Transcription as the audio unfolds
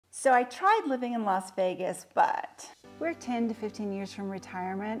So I tried living in Las Vegas, but we're 10 to 15 years from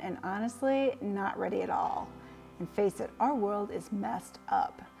retirement and honestly, not ready at all. And face it, our world is messed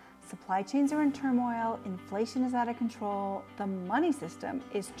up. Supply chains are in turmoil, inflation is out of control, the money system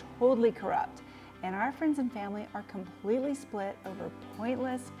is totally corrupt, and our friends and family are completely split over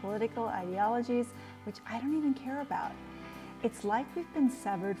pointless political ideologies, which I don't even care about. It's like we've been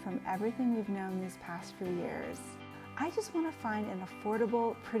severed from everything we've known these past few years. I just want to find an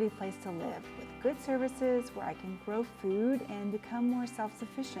affordable, pretty place to live with good services where I can grow food and become more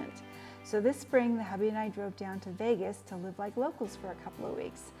self-sufficient. So this spring, the hubby and I drove down to Vegas to live like locals for a couple of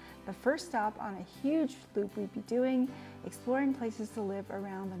weeks. The first stop on a huge loop we'd be doing, exploring places to live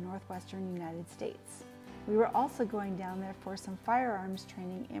around the northwestern United States. We were also going down there for some firearms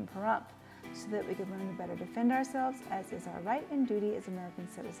training in Pahrump, so that we could learn to better defend ourselves, as is our right and duty as American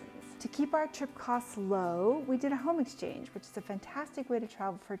citizens. To keep our trip costs low, we did a home exchange, which is a fantastic way to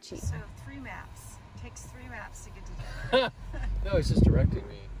travel for cheap. So 3 maps. It takes 3 maps to get to Denver. No, it's just directing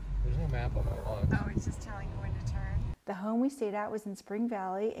me. There's no map on my log. Oh, it's just telling you when to turn. The home we stayed at was in Spring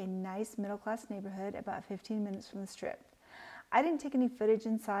Valley, a nice middle-class neighborhood about 15 minutes from the Strip. I didn't take any footage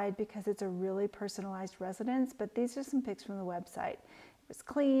inside because it's a really personalized residence, but these are some pics from the website. It was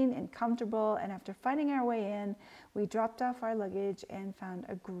clean and comfortable, and after finding our way in, we dropped off our luggage and found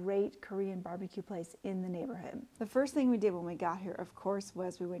a great Korean barbecue place in the neighborhood. The first thing we did when we got here, of course,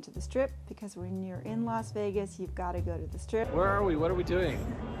 was we went to the Strip, because when you're in Las Vegas, you've got to go to the Strip. Where are we? What are we doing?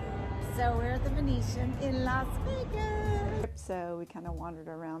 So we're at the Venetian in Las Vegas. So we kind of wandered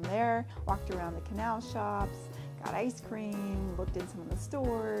around there, walked around the canal shops, got ice cream, looked in some of the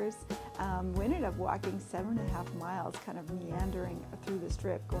stores. We ended up walking 7.5 miles, kind of meandering through the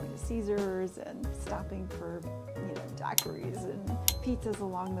Strip, going to Caesars and stopping for, daiquiris and pizzas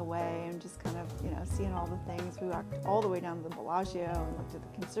along the way, and just kind of, seeing all the things. We walked all the way down to the Bellagio and looked at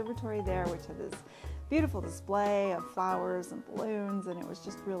the conservatory there, which had this beautiful display of flowers and balloons, and it was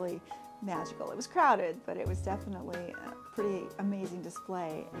just really magical. It was crowded, but it was definitely a pretty amazing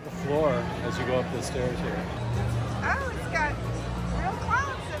display. The floor as you go up the stairs here. Oh, it's got real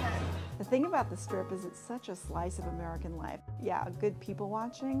clouds in it. The thing about the Strip is it's such a slice of American life. Yeah, good people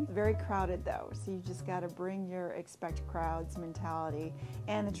watching. Very crowded though, so you just got to bring your expect crowds mentality,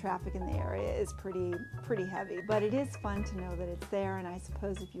 and the traffic in the area is pretty heavy. But it is fun to know that it's there, and I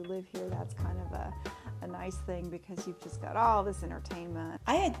suppose if you live here, that's kind of a nice thing, because you've just got all this entertainment.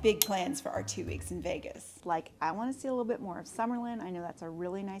 I had big plans for our 2 weeks in Vegas. Like, I want to see a little bit more of Summerlin. I know that's a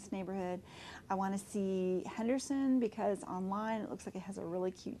really nice neighborhood. I want to see Henderson, because online it looks like it has a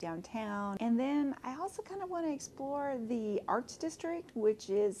really cute downtown. And then I also kind of want to explore the Arts District, which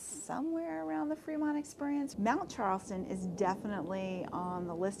is somewhere around the Fremont Experience. Mount Charleston is definitely on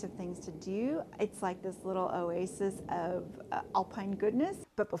the list of things to do. It's like this little oasis of alpine goodness.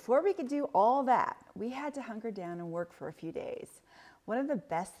 But before we could do all that, we had to hunker down and work for a few days. One of the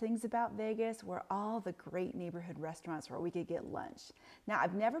best things about Vegas were all the great neighborhood restaurants where we could get lunch. Now,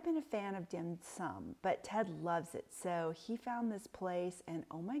 I've never been a fan of dim sum, but Ted loves it, so he found this place, and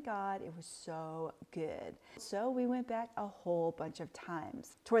oh my God, it was so good. So we went back a whole bunch of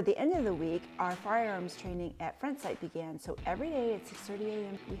times. Toward the end of the week, our firearms training at Frontsight began, so every day at 6:30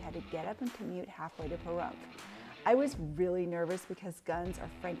 a.m. we had to get up and commute halfway to Pahrump. I was really nervous because guns are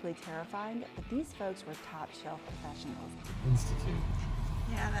frankly terrifying, but these folks were top shelf professionals. Institute.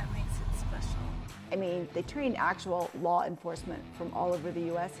 Yeah, that makes it special. I mean, they train actual law enforcement from all over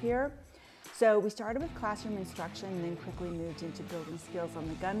the US here. So we started with classroom instruction and then quickly moved into building skills on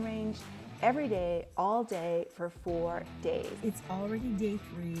the gun range every day, all day for 4 days. It's already day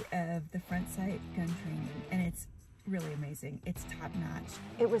 3 of the Frontsight gun training, and it's really amazing. It's top notch.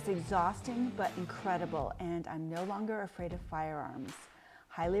 It was exhausting but incredible, and I'm no longer afraid of firearms.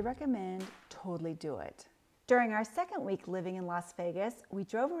 Highly recommend, totally do it. During our second week living in Las Vegas, we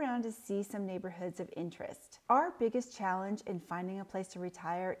drove around to see some neighborhoods of interest. Our biggest challenge in finding a place to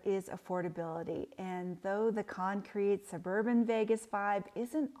retire is affordability, and though the concrete suburban Vegas vibe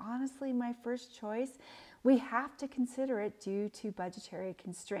isn't honestly my first choice, we have to consider it due to budgetary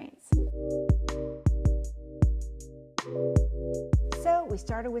constraints. So we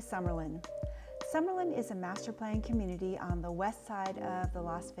started with Summerlin. Summerlin is a master plan community on the west side of the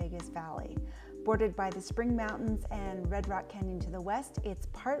Las Vegas Valley. Bordered by the Spring Mountains and Red Rock Canyon to the west, it's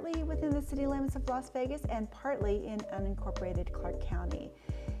partly within the city limits of Las Vegas and partly in unincorporated Clark County.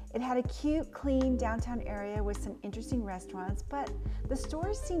 It had a cute, clean downtown area with some interesting restaurants, but the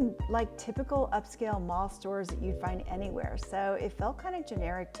stores seemed like typical upscale mall stores that you'd find anywhere, so it felt kind of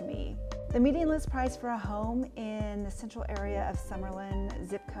generic to me. The median list price for a home in the central area of Summerlin,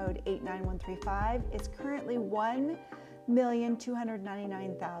 zip code 89135, is currently $1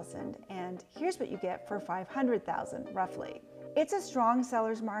 $2,299,000, and here's what you get for $500,000 roughly. It's a strong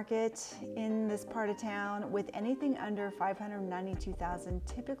seller's market in this part of town, with anything under $592,000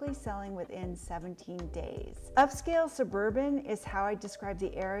 typically selling within 17 days. Upscale suburban is how I describe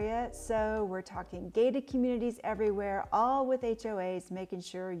the area, so we're talking gated communities everywhere, all with HOAs making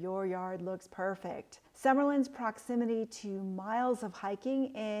sure your yard looks perfect. Summerlin's proximity to miles of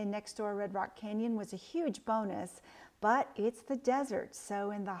hiking in next door Red Rock Canyon was a huge bonus, but it's the desert,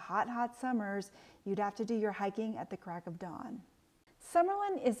 so in the hot summers, you'd have to do your hiking at the crack of dawn.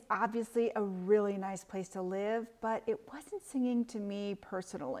 Summerlin is obviously a really nice place to live, but it wasn't singing to me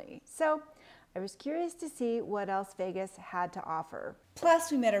personally. So I was curious to see what else Vegas had to offer.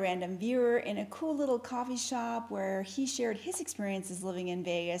 Plus, we met a random viewer in a cool little coffee shop where he shared his experiences living in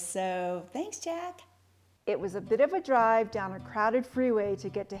Vegas, so thanks, Jack. It was a bit of a drive down a crowded freeway to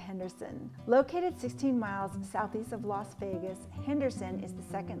get to Henderson. Located 16 miles southeast of Las Vegas, Henderson is the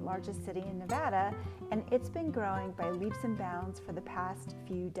second largest city in Nevada, and it's been growing by leaps and bounds for the past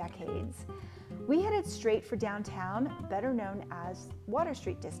few decades. We headed straight for downtown, better known as Water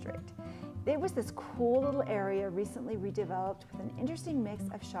Street District. It was this cool little area recently redeveloped with an interesting mix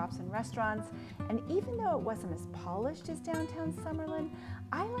of shops and restaurants, and even though it wasn't as polished as downtown Summerlin,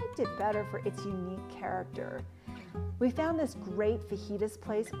 I liked it better for its unique character. We found this great fajitas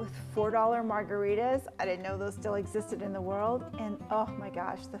place with $4 margaritas. I didn't know those still existed in the world, and oh my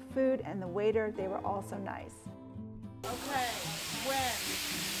gosh, the food and the waiter, they were all so nice. Okay, when?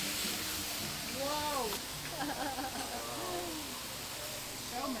 Whoa!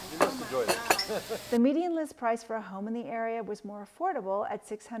 You must enjoy that. The median list price for a home in the area was more affordable at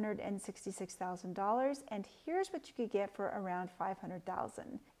 $666,000, and here's what you could get for around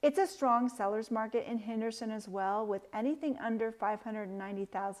 $500,000. It's a strong seller's market in Henderson as well, with anything under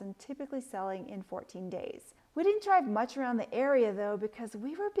 $590,000 typically selling in 14 days. We didn't drive much around the area though, because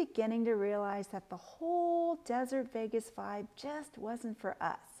we were beginning to realize that the whole desert Vegas vibe just wasn't for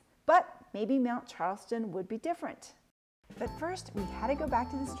us. But maybe Mount Charleston would be different. But first, we had to go back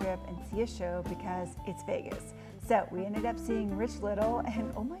to the Strip and see a show because it's Vegas. So we ended up seeing Rich Little,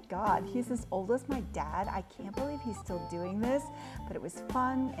 and oh my God, he's as old as my dad. I can't believe he's still doing this, but it was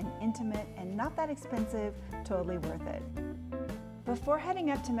fun and intimate and not that expensive, totally worth it. Before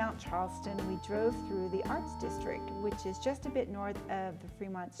heading up to Mount Charleston, we drove through the Arts District, which is just a bit north of the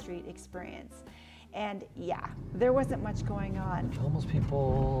Fremont Street Experience. And yeah, there wasn't much going on. Homeless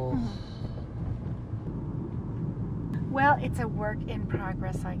people. Well, it's a work in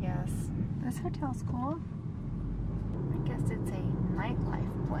progress, I guess. This hotel's cool. I guess it's a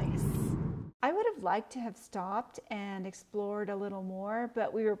nightlife place. I would have liked to have stopped and explored a little more,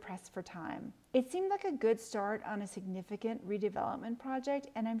 but we were pressed for time. It seemed like a good start on a significant redevelopment project,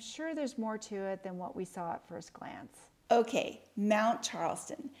 and I'm sure there's more to it than what we saw at first glance. Okay, Mount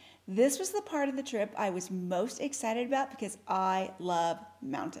Charleston. This was the part of the trip I was most excited about because I love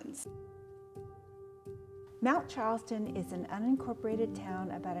mountains. Mount Charleston is an unincorporated town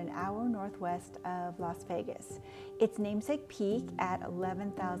about an hour northwest of Las Vegas. Its namesake peak at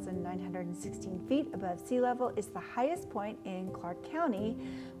 11,916 feet above sea level is the highest point in Clark County,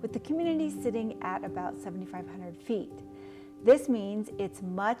 with the community sitting at about 7,500 feet. This means it's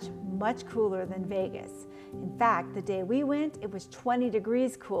much, much cooler than Vegas. In fact, the day we went, it was 20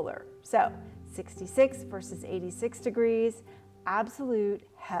 degrees cooler. So 66 versus 86 degrees, absolute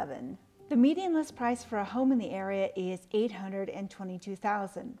heaven. The median list price for a home in the area is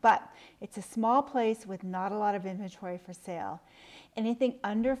 $822,000, but it's a small place with not a lot of inventory for sale. Anything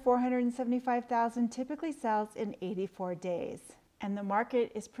under $475,000 typically sells in 84 days, and the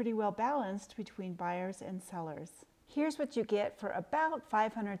market is pretty well balanced between buyers and sellers. Here's what you get for about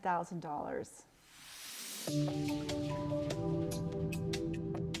 $500,000.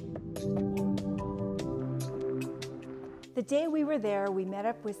 The day we were there, we met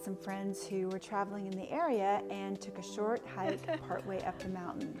up with some friends who were traveling in the area and took a short hike partway up the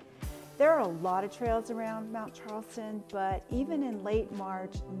mountain. There are a lot of trails around Mount Charleston, but even in late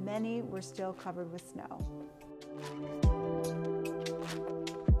March, many were still covered with snow.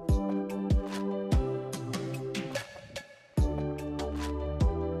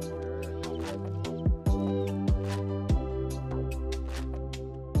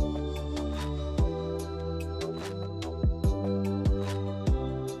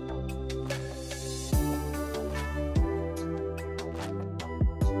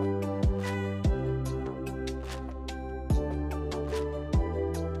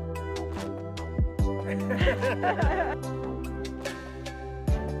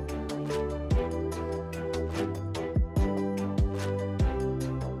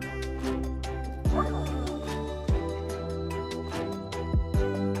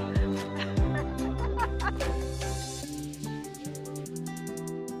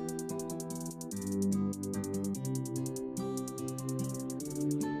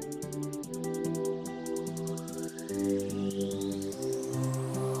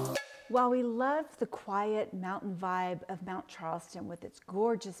 While we loved the quiet mountain vibe of Mount Charleston with its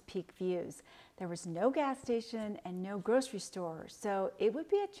gorgeous peak views, there was no gas station and no grocery store, so it would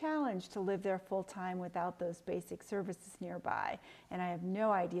be a challenge to live there full time without those basic services nearby, and I have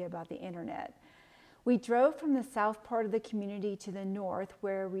no idea about the internet. We drove from the south part of the community to the north,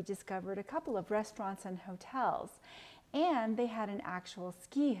 where we discovered a couple of restaurants and hotels, and they had an actual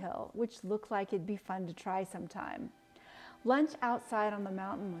ski hill, which looked like it'd be fun to try sometime. Lunch outside on the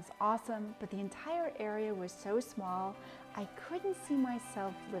mountain was awesome, but the entire area was so small, I couldn't see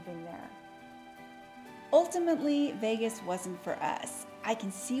myself living there. Ultimately, Vegas wasn't for us. I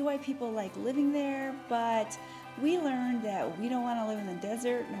can see why people like living there, but we learned that we don't want to live in the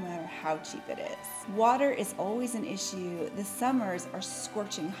desert no matter how cheap it is. Water is always an issue. The summers are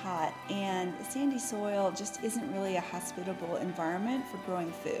scorching hot, and the sandy soil just isn't really a hospitable environment for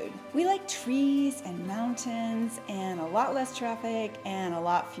growing food. We like trees and mountains and a lot less traffic and a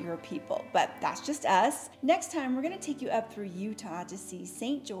lot fewer people, but that's just us. Next time, we're going to take you up through Utah to see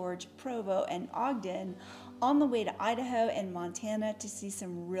St. George, Provo, and Ogden, on the way to Idaho and Montana to see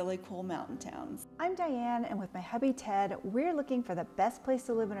some really cool mountain towns. I'm Diane, and with my hubby Ted, we're looking for the best place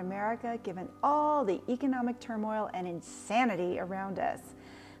to live in America given all the economic turmoil and insanity around us.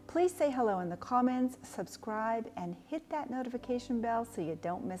 Please say hello in the comments, subscribe, and hit that notification bell so you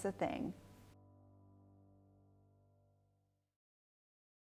don't miss a thing.